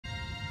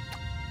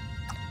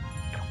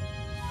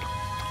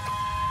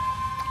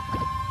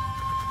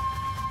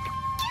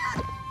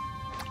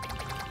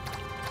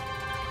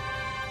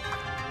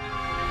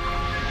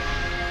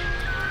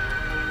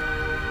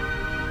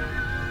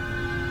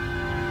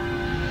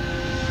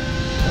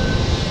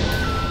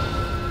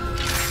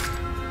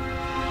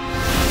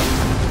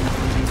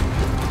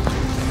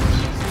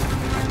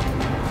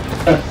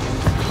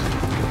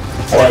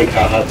like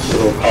how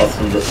Hatsuho calls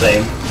them the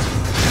same.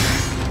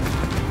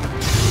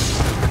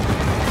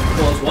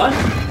 Calls what?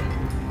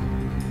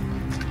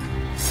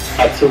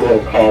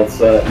 Hatsuho calls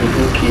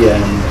Ibuki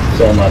and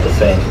Soma the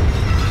same.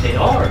 They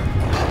are.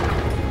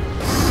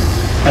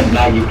 And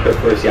Nagi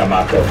prefers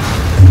Yamato.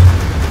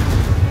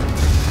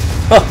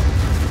 Huh.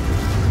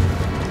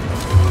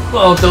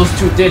 Well, those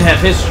two did have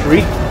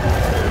history.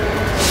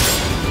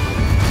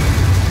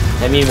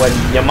 I mean, when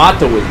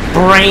Yamato was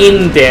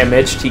brain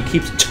damaged, he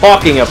keeps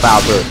talking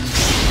about her.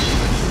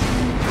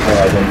 Oh,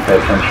 I didn't pay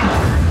attention.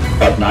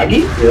 About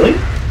Nagi? Really?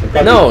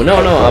 No,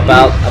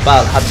 about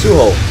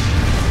Hatsuho.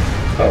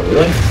 Oh,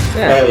 really?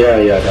 Yeah. Oh,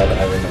 yeah, that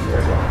I remember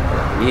as well.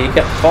 He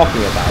kept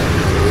talking about it.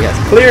 He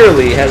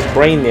clearly has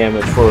brain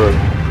damage for her.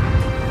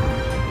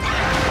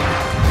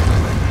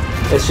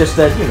 It's just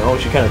that, you know,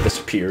 she kind of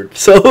disappeared.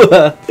 So,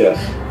 yes.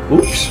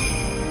 Oops.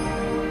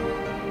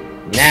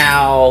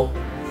 Now,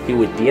 he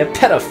would be a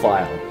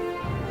pedophile.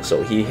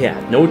 So he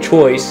had no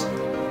choice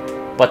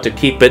but to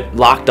keep it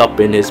locked up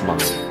in his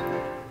mind.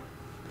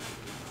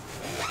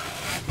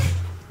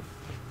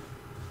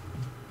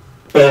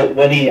 But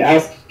when he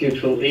asked you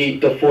to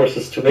lead the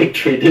forces to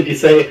victory, did you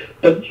say,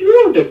 but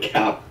you're the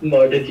captain,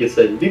 or did you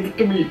say, leave it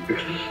to me?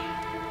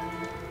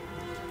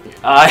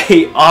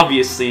 I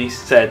obviously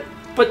said,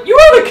 but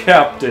you're the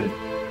captain!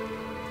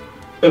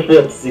 What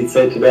does he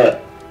say to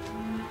that?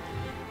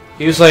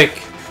 He was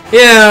like,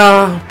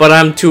 yeah, but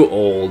I'm too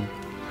old.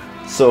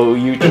 So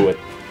you do it.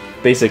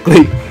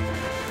 Basically.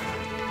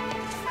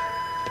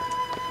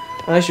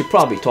 I should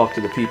probably talk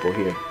to the people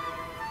here.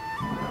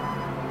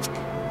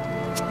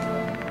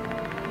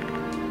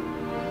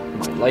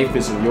 My life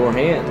is in your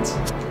hands.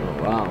 Oh,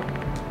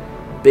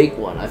 wow. Big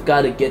one. I've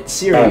got to get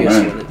serious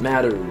when it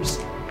matters.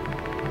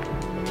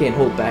 Can't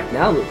hold back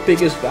now. The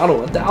biggest battle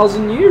in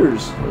 1,000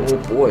 years. Oh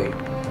boy.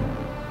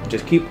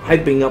 Just keep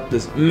hyping up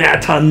this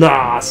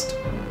Metagnost.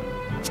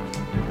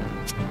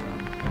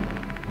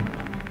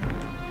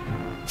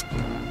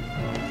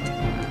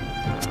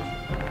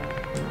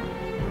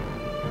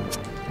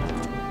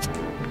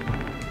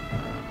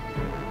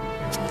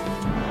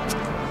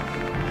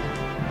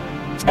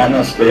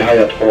 Honestly,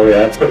 Hayatori,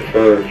 I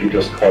prefer if you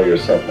just call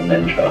yourself a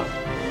ninja.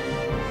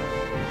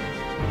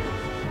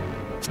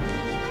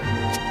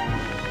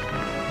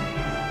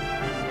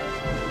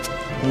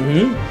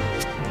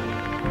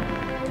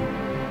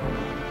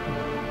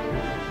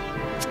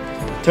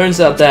 Turns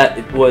out that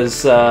it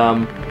was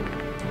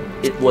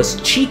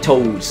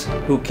Cheetos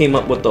who came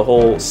up with the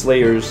whole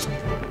Slayers,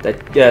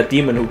 that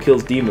demon who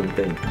kills demon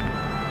thing.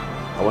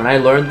 And when I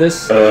learned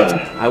this,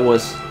 I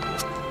was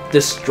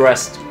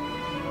distressed.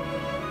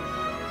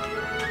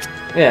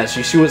 Yeah,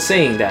 she was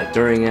saying that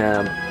during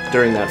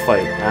that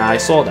fight. I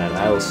saw that.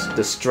 I was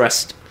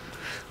distressed.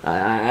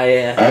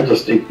 I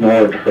just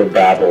ignored her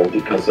battle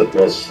because it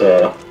was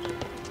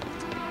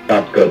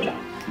not good.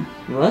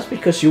 Well, that's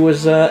because she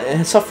was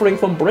suffering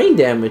from brain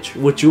damage.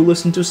 Would you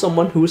listen to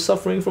someone who is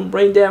suffering from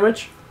brain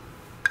damage?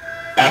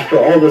 After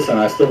all this, and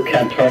I still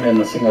can't turn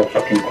in a single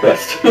fucking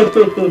quest.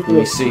 Let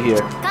me see here.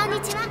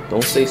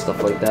 Don't say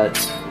stuff like that,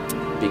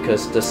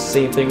 because the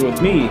same thing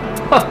with me.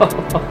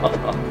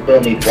 Still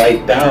need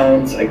white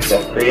downs, eggs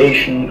of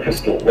creation,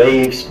 crystal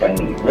waves,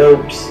 binding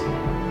ropes,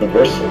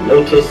 universal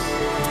lotus,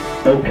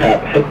 no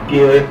cap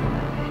headgear,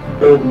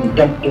 golden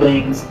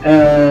dumplings,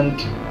 and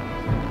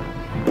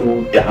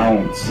 2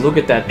 downs. Look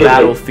at that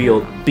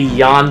battlefield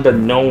beyond the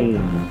known.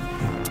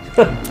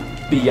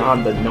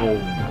 Beyond the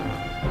known.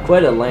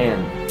 Quite a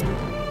land.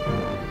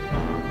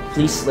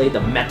 Please slay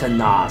the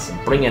Metagnost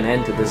and bring an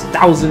end to this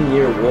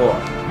 1,000-year war.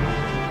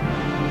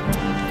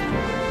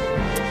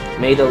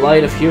 May the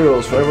light of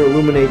heroes forever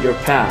illuminate your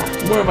path.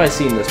 Where have I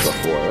seen this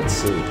before? Let's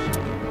see.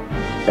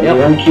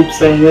 Everyone keeps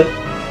saying it?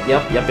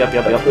 Yep.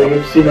 That's where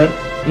you've seen it?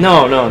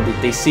 No,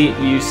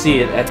 you see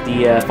it at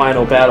the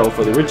final battle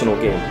for the original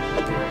game.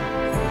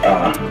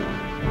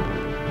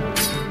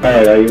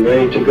 Alright, are you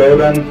ready to go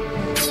then?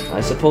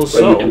 I suppose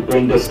so. Ready to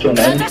bring this to an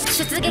end?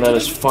 Let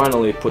us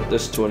finally put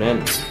this to an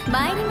end.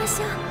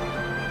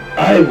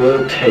 I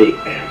will take...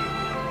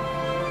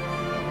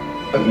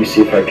 Let me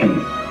see if I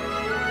can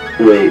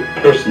do a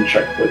person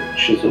check with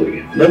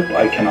Shizui. Nope,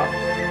 I cannot.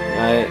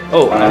 I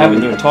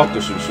haven't even talked to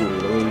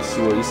Shizui. Let me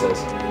see what he says.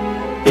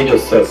 He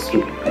just says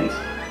stupid things.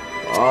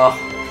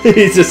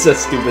 He just says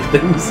stupid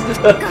things.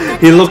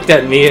 He looked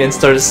at me and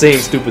started saying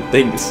stupid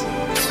things.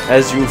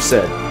 As you've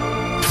said.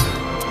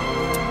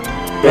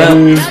 Well,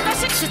 I'm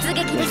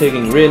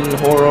taking Rin,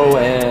 Horo,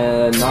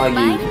 and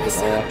Nagi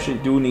because I actually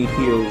do need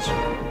heals.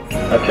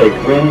 I take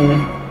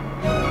Rin,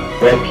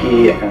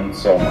 Reki, and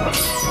Soma.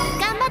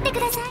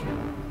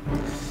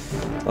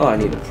 Oh, I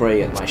need to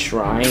pray at my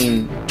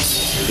shrine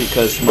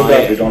because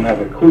you don't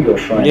have a Kuyo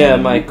shrine. Yeah,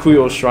 my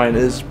Kuyo shrine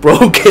is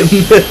broken.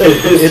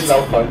 It's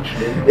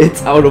malfunctioning.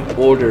 It's out of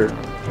order.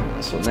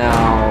 So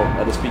now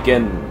let us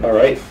begin. All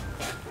right,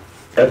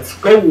 let's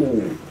go.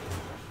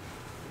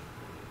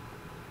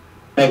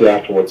 Maybe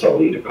afterwards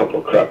I'll eat a couple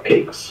of crab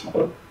cakes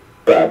or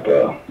crab,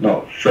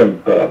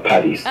 shrimp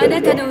patties. After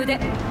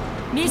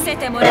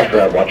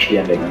I watch the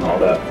ending and all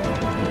that.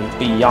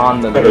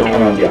 beyond the Better turn on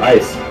norm. the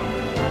ice.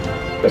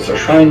 There's a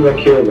shrine back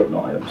here with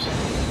no items.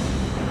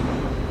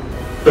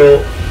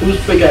 So, whose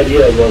big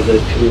idea was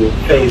it to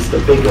face the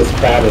biggest,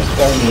 baddest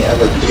Oni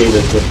ever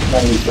created with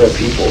only 4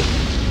 people?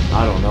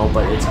 I don't know,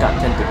 but it's got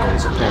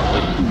tentacles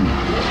apparently.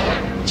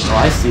 Oh,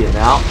 I see it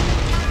now.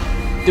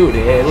 Dude,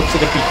 it looks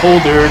like a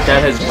beholder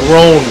that has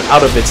grown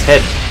out of its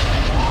head.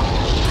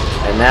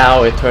 And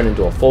now it turned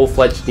into a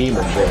full-fledged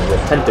demon thing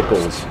with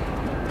tentacles.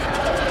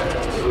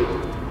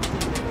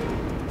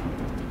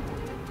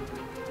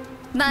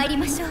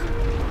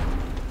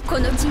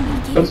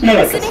 Looks more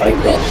like a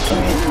Cyclops to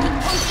me.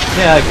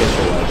 Yeah, I guess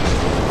you're right.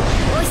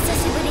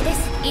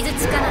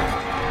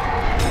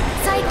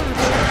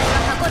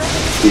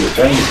 Is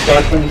there any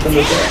sparklings in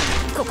this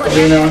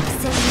arena?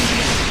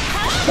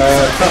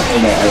 Currently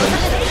no items.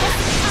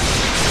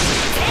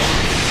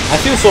 I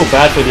feel so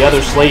bad for the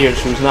other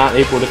Slayers who's not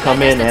able to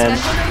come in and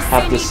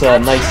have this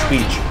nice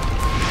speech.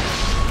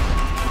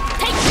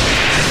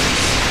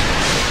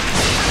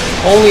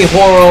 Only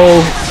Horo,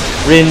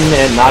 Rin,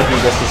 and Nagi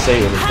gets to say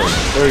anything.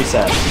 Very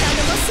sad.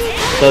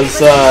 Does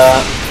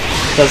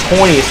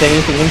Horny say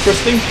anything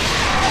interesting?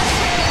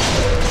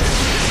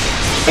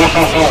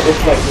 Hahaha,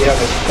 looks like we have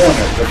a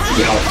corner. Let's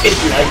see how it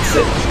likes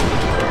it.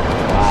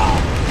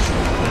 Wow.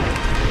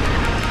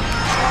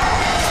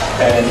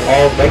 And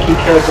all Becky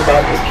cares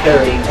about is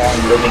carrying on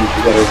living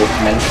together with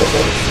Mental.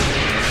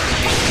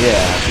 Yeah,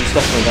 she's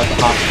definitely got the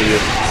hots for you.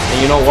 And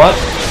you know what?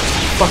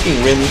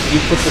 Fucking Rin, you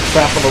put the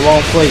trap in the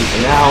wrong place,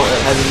 and now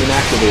it hasn't been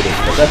activated.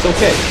 But that's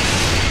okay.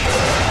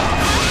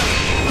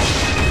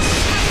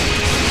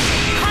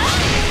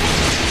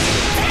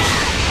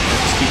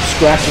 Just keep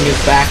scratching his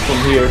back from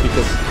here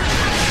because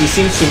he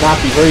seems to not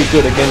be very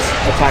good against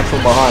attacks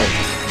from behind.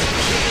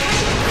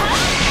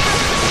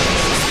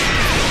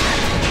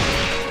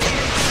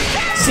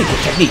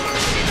 Secret technique.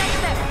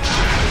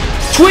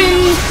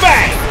 Twin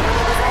Fang!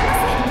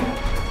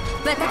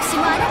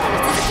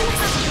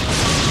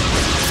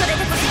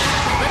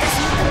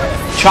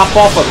 Chop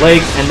off a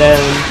leg and then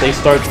they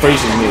start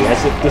praising me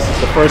as if this is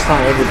the first time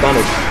I've ever done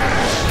it.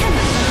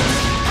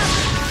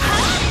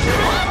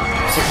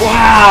 It's like,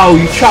 wow,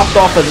 you chopped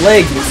off a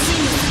leg.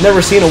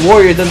 Never seen a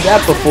warrior done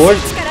that before.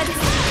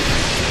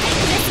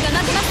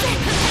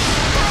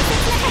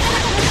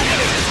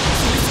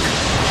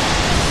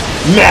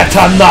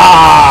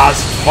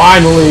 Metagnost!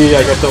 Finally,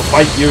 I get to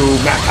fight you,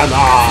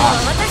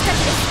 Metagnost!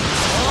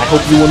 I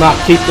hope you will not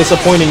keep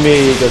disappointing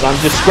me, because I'm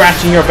just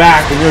scratching your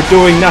back and you're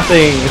doing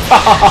nothing!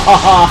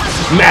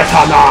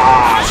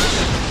 Metagnost!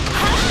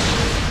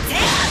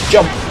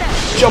 Jump!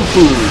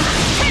 Jump-oo!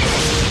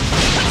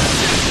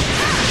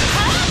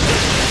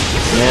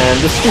 Man,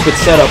 this stupid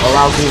setup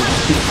allows me to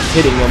keep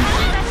hitting him.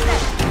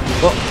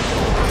 Oh.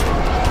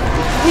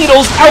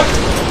 Needles out!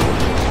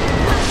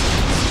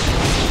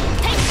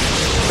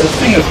 This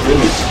thing is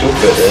really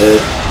stupid.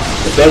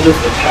 It does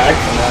its attack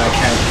and then I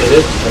can't hit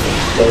it because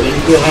it's floating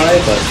too high,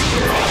 but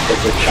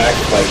its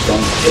attacks like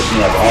don't hit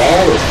me at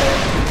all.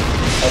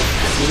 That's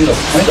really the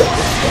point of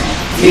this thing.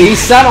 He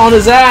sat on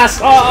his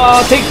ass!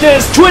 Take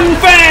this! Twin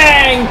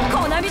Fang!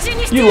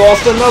 You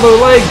lost another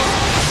leg!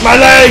 My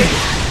leg!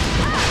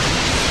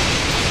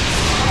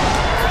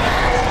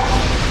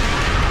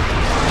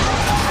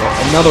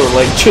 Another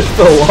leg just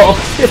fell off.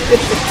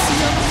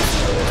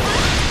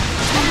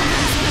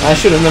 I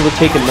should have never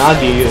taken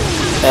Nagi,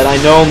 had I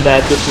known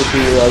that this would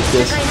be like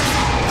this.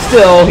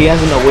 Still, he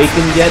hasn't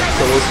awakened yet,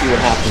 so we'll see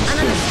what happens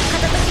soon.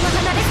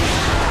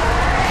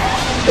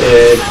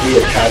 It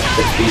reattached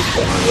the piece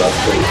when we left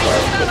pretty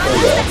hard, but oh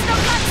well.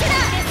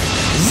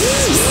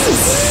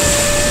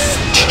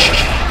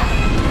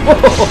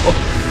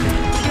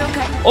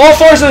 All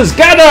forces,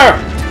 gather!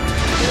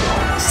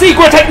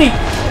 Secret technique!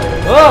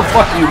 Oh,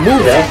 fuck you,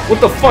 move! Yeah.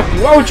 What the fuck?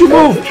 Why would you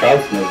move? It's a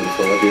child's movie,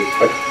 so what do you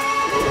expect?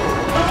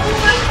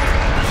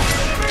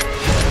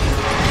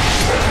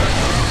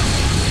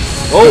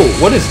 Oh,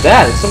 what is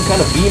that? It's some kind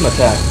of beam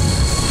attack.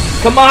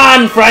 Come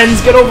on,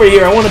 friends, get over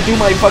here. I want to do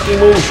my fucking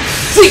move.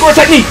 Secret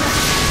technique!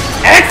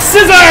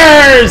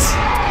 X-scissors!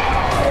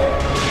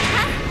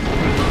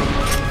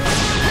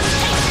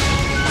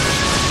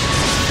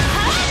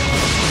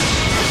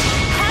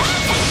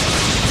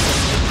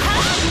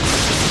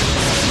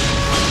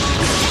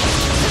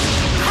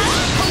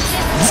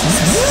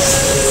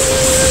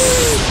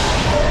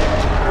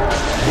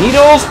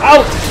 Needles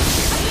out!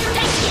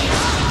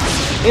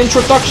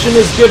 Introduction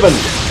is given.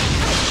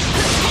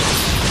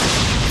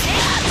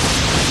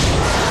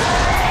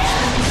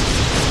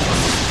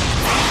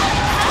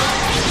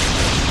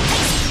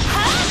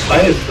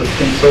 Why is this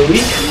thing so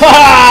weak?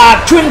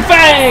 Ha! Twin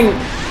Fang!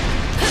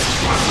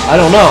 I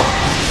don't know.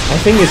 I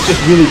think it's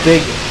just really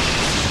big.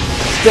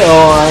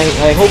 Still,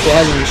 I hope it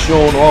hasn't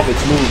shown all of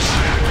its moves.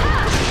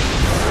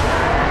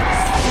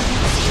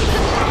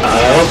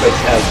 I hope it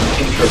has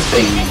an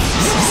interesting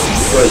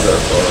further,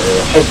 or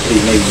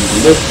hopefully maybe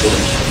multiple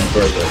interesting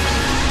further.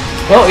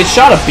 Well, it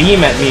shot a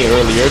beam at me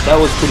earlier. That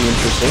was pretty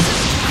interesting.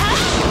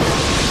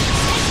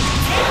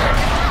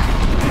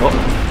 Oh.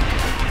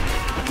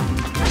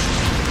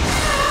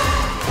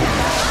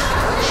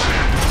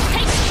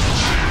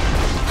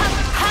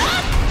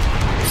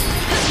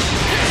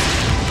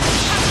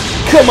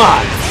 Come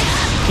on!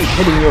 Keep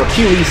hitting your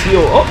Achilles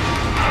heel. Oh!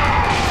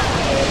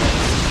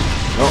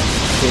 Oh,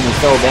 and he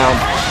fell down.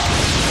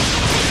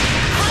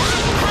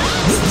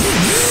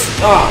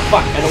 Ah,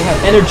 fuck, I don't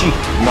have energy.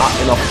 Not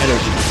enough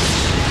energy.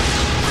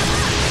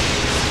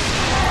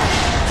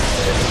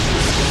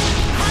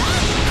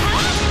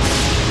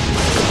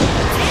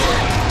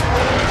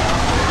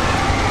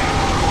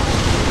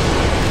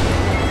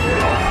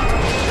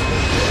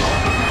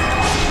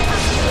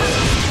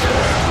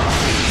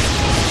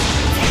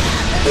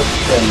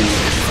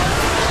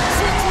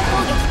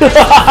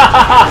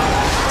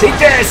 Take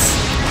this!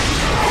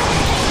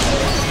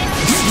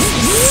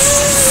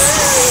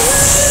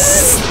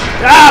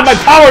 Ah, my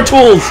power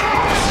tools!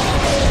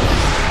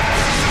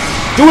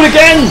 Do it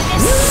again!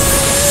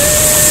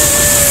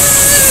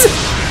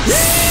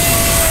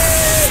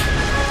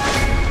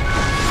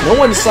 No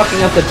one's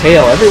sucking up the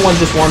tail. Everyone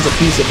just wants a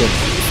piece of it.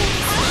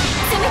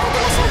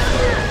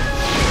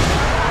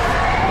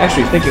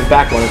 Actually, thinking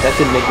back on it, that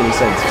didn't make any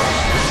sense.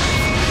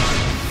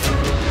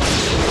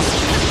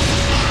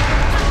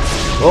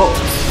 Oh.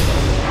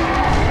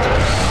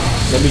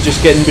 Let me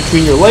just get in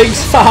between your legs.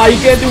 Haha, you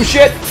can't do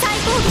shit!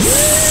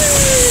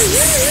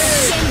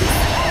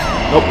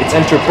 Nope, it's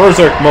enter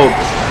Berserk mode.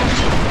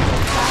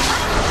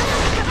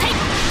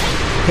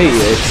 Hey,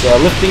 it's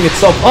lifting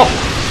itself up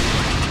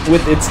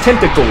with its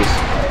tentacles.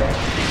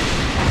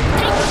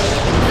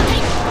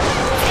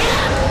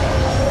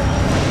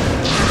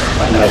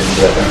 I know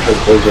the enter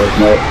Berserk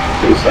mode.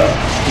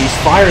 He's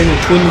firing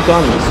twin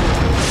guns.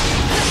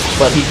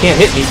 But he can't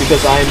hit me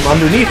because I'm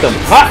underneath him.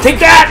 Ah, take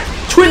that!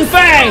 Twin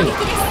Fang!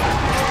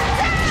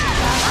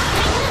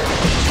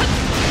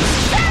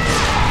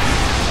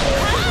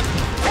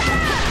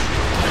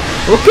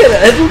 Look at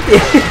it!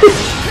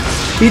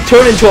 He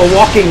turned into a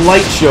walking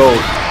light show.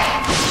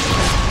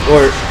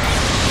 Or,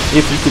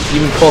 if you could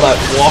even call that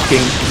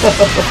walking.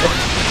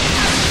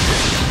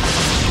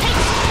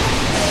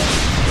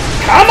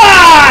 Come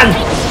on!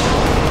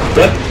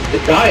 But it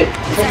died.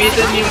 For me, it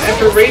didn't even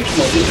enter rage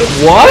mode. It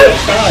just What?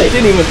 died. It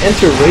didn't even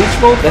enter rage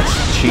mode? That's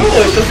cheap. No,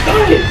 it just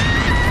died.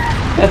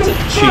 That's a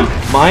cheap.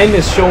 Mine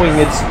is showing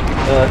its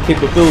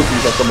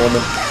capabilities at the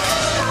moment.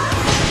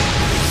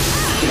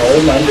 No,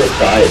 mine just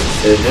died.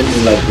 It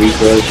didn't like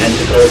regrow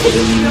tentacles, it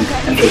didn't even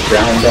enter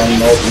ground on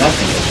mode,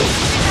 nothing. It just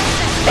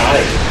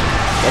died.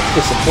 That's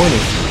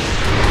disappointing.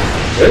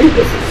 Very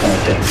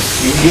disappointing.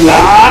 You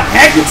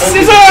X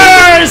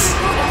scissors!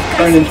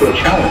 turned into a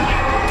challenge.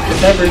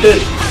 It never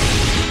did.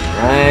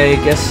 I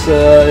guess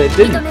it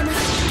didn't.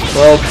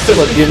 Well,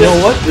 but you know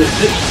what?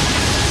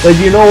 But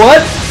you know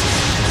what?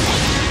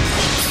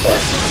 What?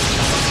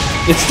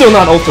 It's still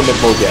not ultimate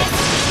mode yet.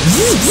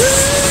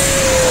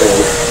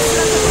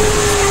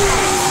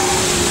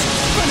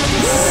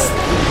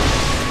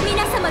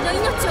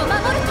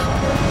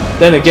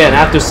 Then again,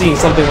 after seeing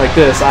something like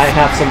this, I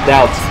have some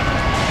doubts.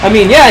 I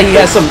mean, yeah, he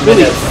has some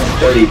really...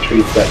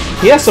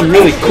 He has some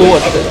really cool...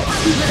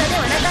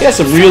 He has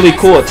some really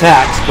cool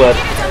attacks, but...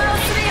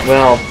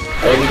 Well...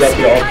 I already got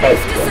the all-type.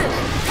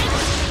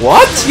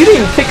 What? You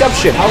didn't even pick up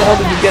shit. How the hell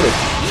did you get it?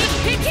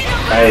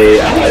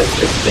 I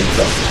think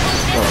so.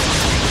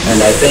 Oh. And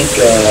I think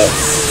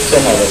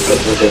someone was good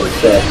with his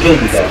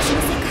pin test.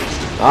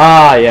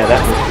 Ah, yeah,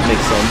 that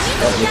makes sense.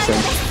 That makes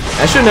sense.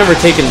 I should have never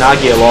taken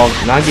Nagi along.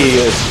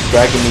 Nagi is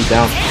dragging me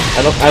down.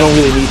 I don't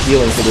really need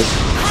healing for this.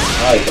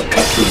 Ah, it's a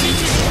cutscene.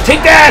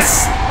 Take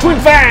this! Twin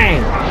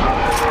Fang!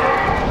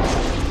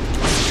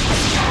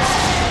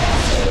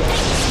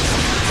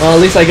 Well,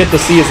 at least I get to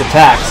see his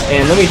attacks.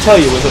 And let me tell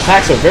you, his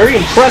attacks are very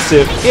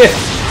impressive if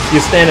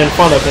you stand in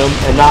front of him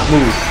and not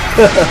move.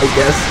 I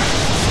guess.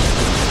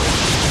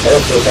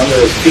 Also, it's under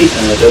his feet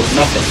and it does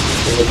nothing.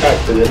 His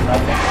attacks did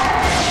nothing.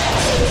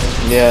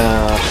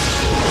 Yeah.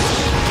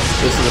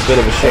 This is a bit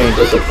of a shame.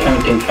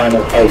 Disappointing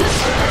final fight.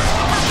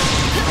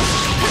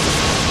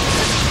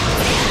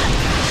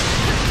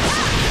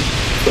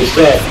 We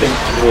still have things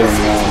to do in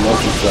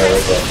multiplayer,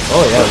 but...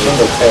 Oh, yeah.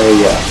 Single player,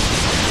 yeah.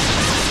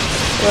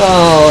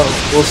 Well,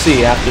 we'll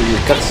see after your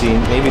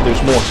cutscene. Maybe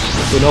there's more.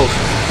 Who knows?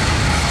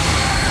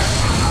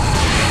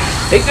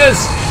 Take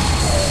this!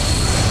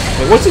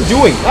 Wait, what's it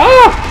doing?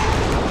 Ah!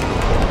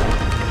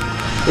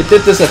 It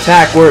did this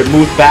attack where it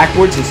moved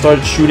backwards and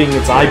started shooting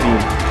its eye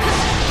beam.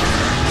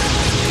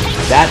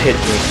 That hit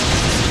me.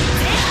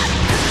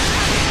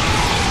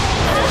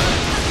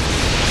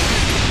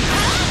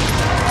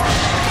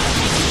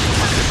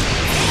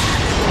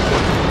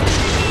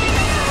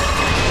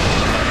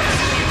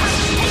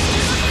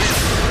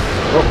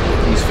 Oh,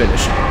 he's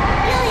finished.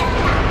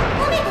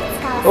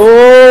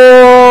 Oh,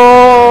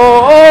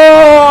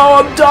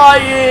 I'm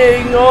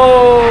dying!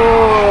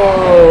 Oh!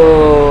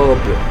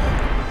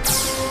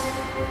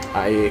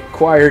 I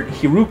acquired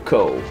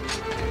Hiruko.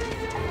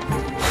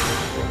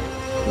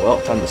 Well,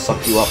 time to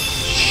suck you up.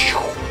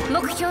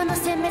 Let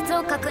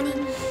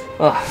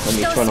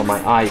me turn on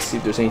my eyes, see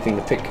if there's anything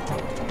to pick.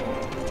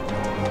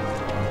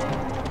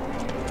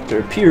 There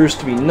appears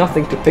to be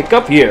nothing to pick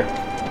up here.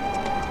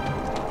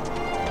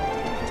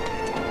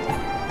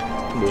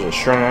 There's a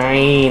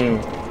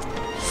shrine.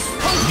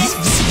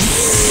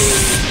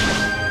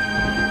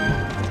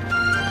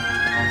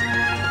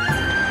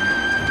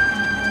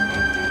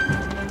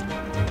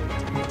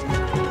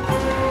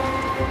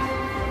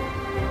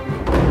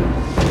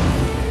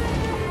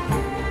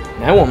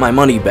 I want my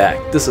money back.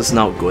 This is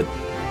not good.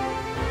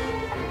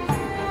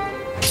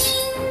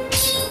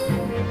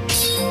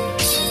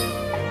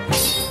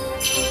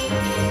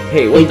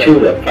 Hey, what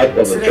the? Pipe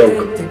was a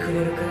joke.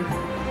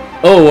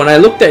 Oh, when I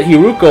looked at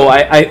Hiruko,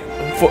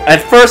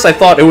 at first I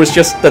thought it was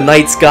just the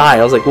night sky.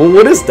 I was like, well,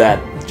 what is that?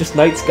 It's just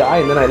night sky,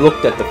 and then I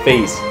looked at the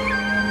face.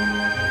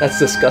 That's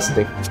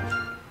disgusting.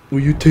 Will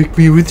you take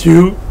me with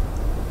you?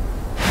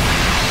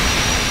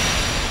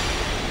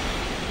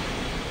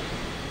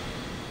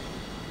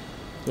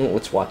 Oh,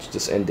 let's watch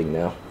this ending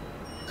now.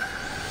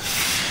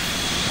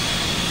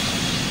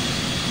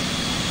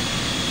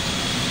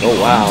 Oh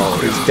wow,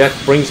 his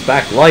death brings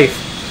back life.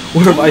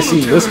 Where have I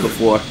seen this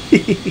before? Let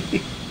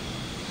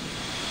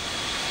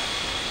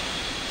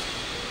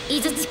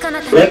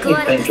me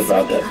think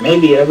about that.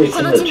 Maybe every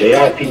single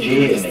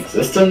JRPG in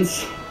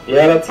existence?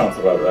 Yeah, that sounds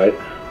about right.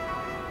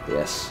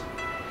 Yes.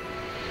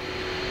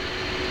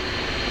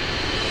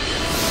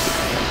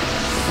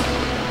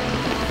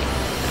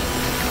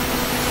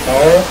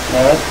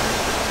 No.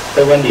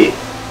 Hey Wendy.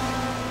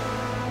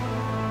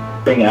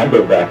 Bring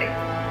Amber back.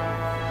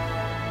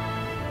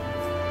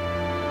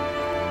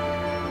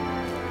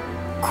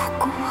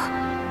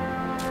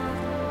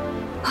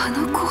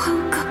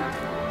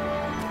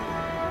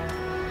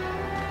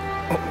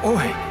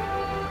 Oi,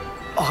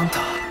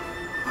 Anta.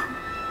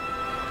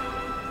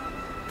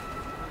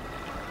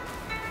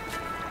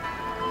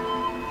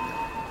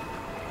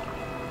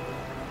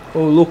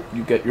 Oh look,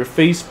 you get your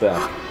face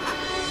back.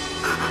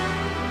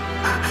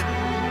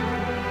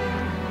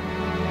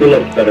 You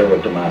look better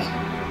with the mask.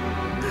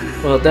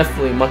 Well,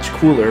 definitely much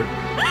cooler.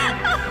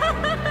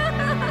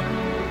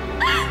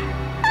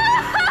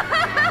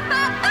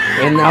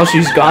 And now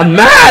she's gone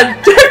mad!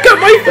 I got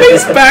my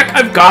face back!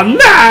 I've gone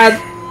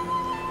mad!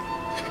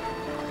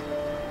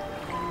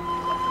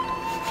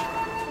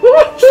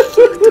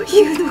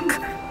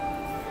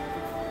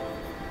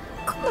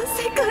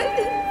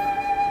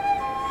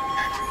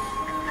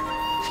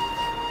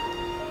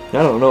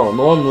 I don't know,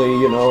 normally,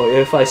 you know,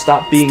 if I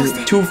stopped being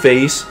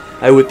Two-Face,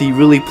 I would be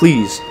really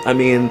pleased. I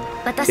mean,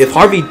 if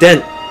Harvey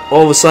Dent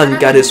all of a sudden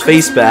got his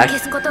face back,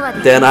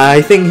 then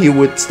I think he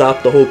would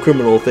stop the whole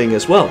criminal thing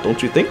as well,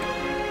 don't you think?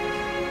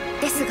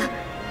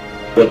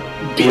 But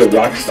be a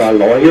rock star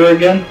lawyer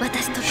again?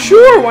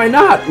 Sure, why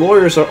not?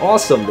 Lawyers are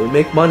awesome, they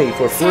make money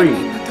for free.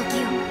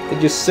 They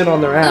just sit on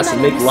their ass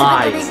and make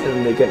lies,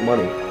 and they get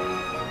money.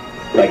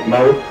 Like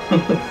Mo?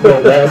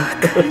 Well then,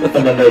 and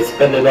then they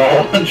spend it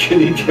all on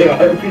shitty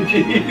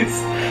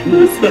JRPGs.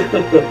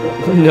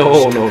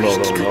 No.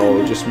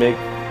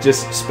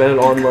 Just spend it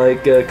on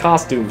like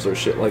costumes or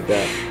shit like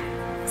that.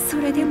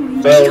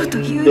 Well,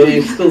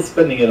 they're still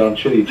spending it on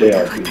shitty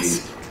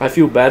JRPGs. I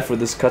feel bad for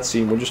this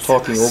cutscene. We're just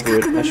talking over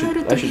it.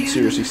 I should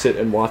seriously sit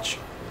and watch.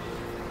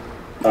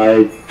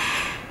 I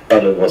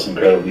thought it was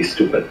incredibly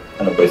stupid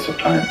and a waste of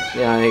time.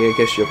 Yeah, I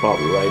guess you're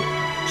probably right.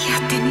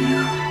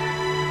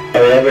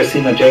 Have you ever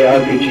seen a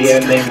JRPG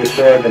ending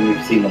before? Then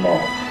you've seen them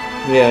all.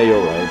 Yeah,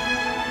 you're right.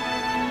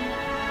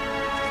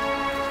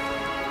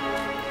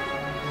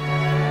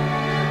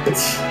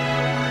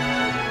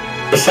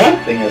 The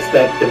sad thing is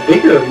that the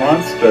bigger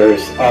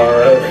monsters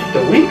are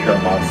the weaker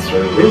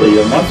monsters. Really,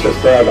 the monsters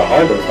that are the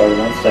hardest are the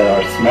ones that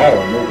are small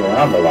and move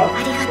around a lot.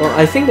 Well,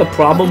 I think the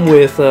problem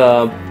with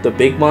the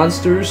big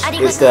monsters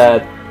is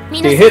that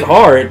they hit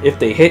hard if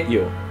they hit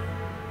you,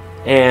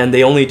 and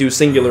they only do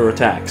singular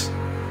attacks.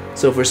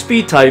 So for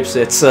speed types,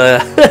 it's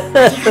I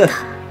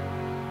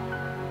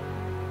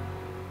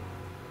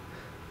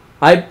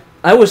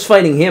was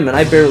fighting him and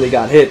I barely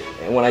got hit,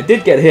 and when I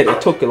did get hit,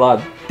 it took a lot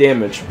of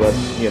damage, but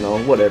you know,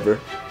 whatever.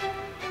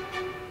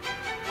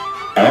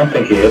 I don't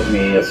think he hit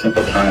me a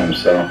single time,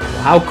 so...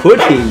 How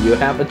could he? You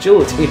have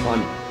agility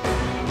on.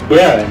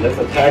 Yeah, and his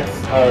attacks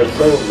are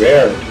so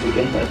rare to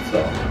begin with,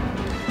 so...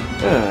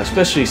 Yeah,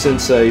 especially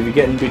since if you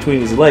get in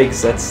between his legs,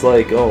 that's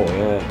like, oh,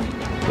 yeah,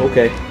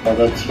 okay. Well,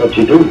 that's what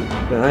you do.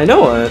 I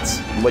know, that's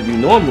what you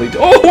normally do.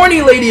 Oh,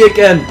 horny lady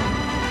again!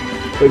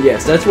 But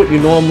yes, that's what you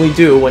normally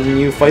do when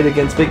you fight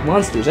against big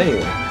monsters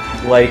anyway.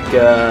 Like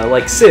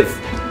Sith.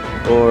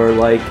 Or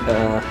like,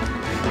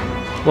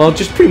 well,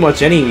 just pretty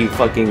much any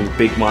fucking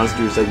big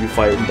monsters that you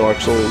fight in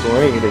Dark Souls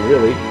or anything,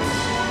 really.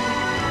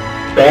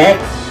 But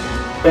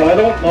I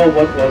don't know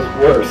what was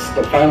worse,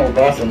 the final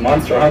boss in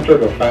Monster Hunter or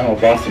the final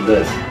boss in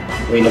this.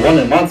 I mean, the one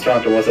in Monster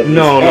Hunter was at least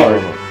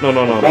hard. No.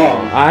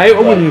 I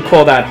wouldn't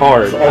call that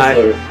hard.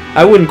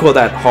 I wouldn't call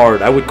that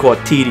hard. I would call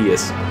it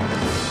tedious.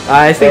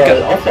 I think...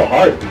 also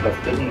hard, because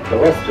didn't he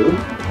kill us too?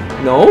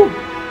 No?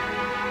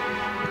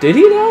 Did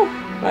he though?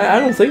 I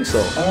don't think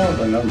so. I don't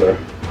remember.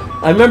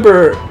 I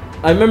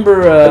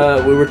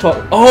remember we were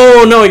talking...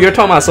 Oh, no, you're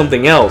talking about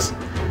something else.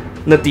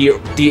 That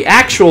the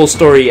actual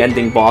story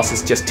ending boss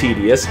is just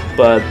tedious,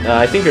 but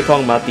I think you're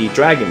talking about the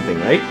dragon thing,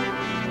 right?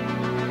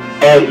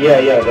 Oh,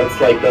 yeah, that's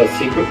like the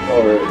secret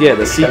or... Yeah,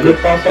 the secret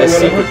boss or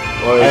whatever.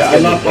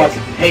 I'm not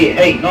talking...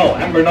 Hey, no,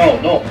 Amber, no.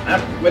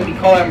 When we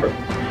call Amber.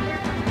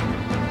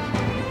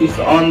 He's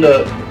on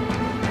the...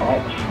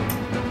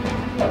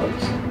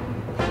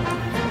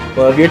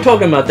 Well, if you're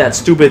talking about that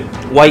stupid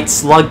white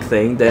slug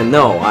thing, then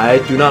no, I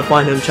do not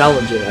find him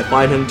challenging. I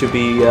find him to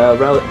be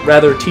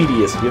rather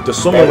tedious. You have to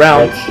swim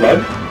around. White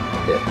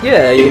slug?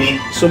 Yeah, you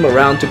swim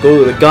around to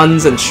go to the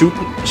guns and shoot.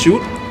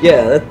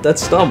 Yeah,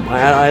 that's dumb.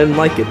 I didn't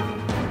like it.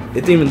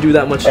 It didn't even do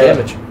that much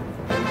damage.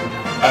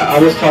 I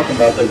was talking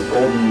about the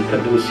golden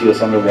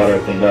Caduceus underwater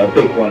thing, the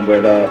big one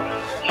where the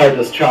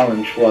hardest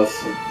challenge was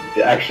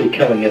actually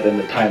killing it in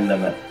the time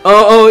limit.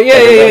 Oh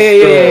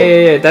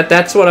yeah.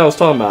 That's what I was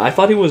talking about. I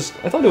thought it was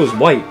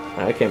white.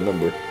 I can't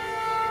remember.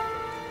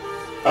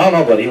 I don't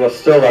know, but he was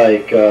still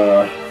like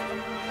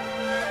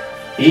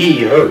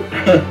he hurt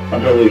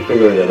until we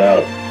figured it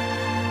out.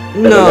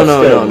 No.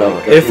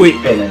 Like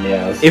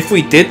If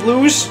we did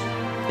lose,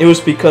 it was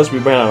because we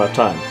ran out of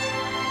time.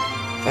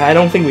 I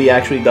don't think we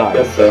actually died.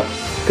 Yes, sir.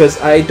 Because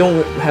I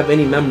don't have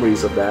any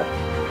memories of that.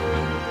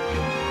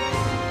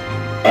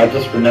 I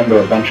just remember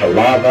a bunch of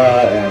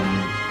lava and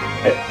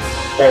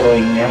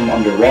following him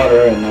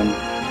underwater and then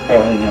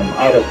following him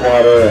out of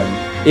water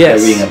and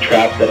yes. there being a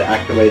trap that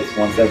activates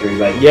once every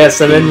like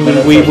yes, and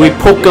then we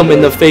poke him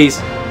in the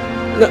face.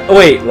 No,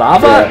 wait,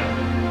 lava?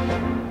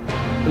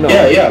 Yeah. No.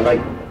 Yeah,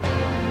 like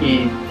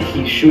he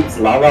shoots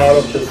lava out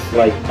of his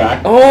like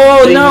back.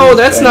 Oh no,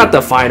 that's not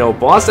the final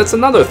boss. That's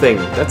another thing.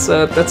 That's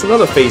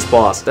another phase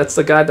boss. That's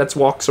the guy that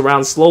walks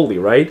around slowly,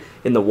 right,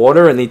 in the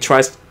water, and he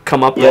tries to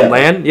come up on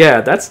land.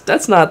 Yeah,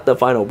 that's not the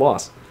final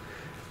boss.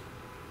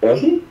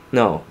 Was he?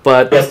 No,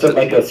 but was it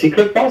like a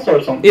secret boss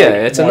or something? Yeah,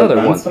 like it's another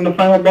one. Than the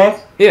final boss.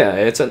 Yeah,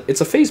 it's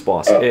a phase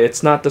boss.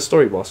 It's not the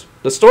story boss.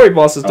 The story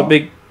boss is the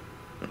big.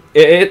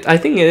 I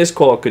think it is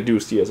called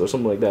Caduceus or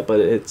something like that,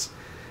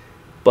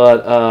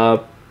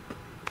 but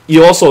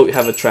you also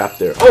have a trap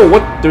there. Oh,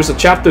 what? There's a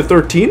chapter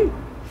 13?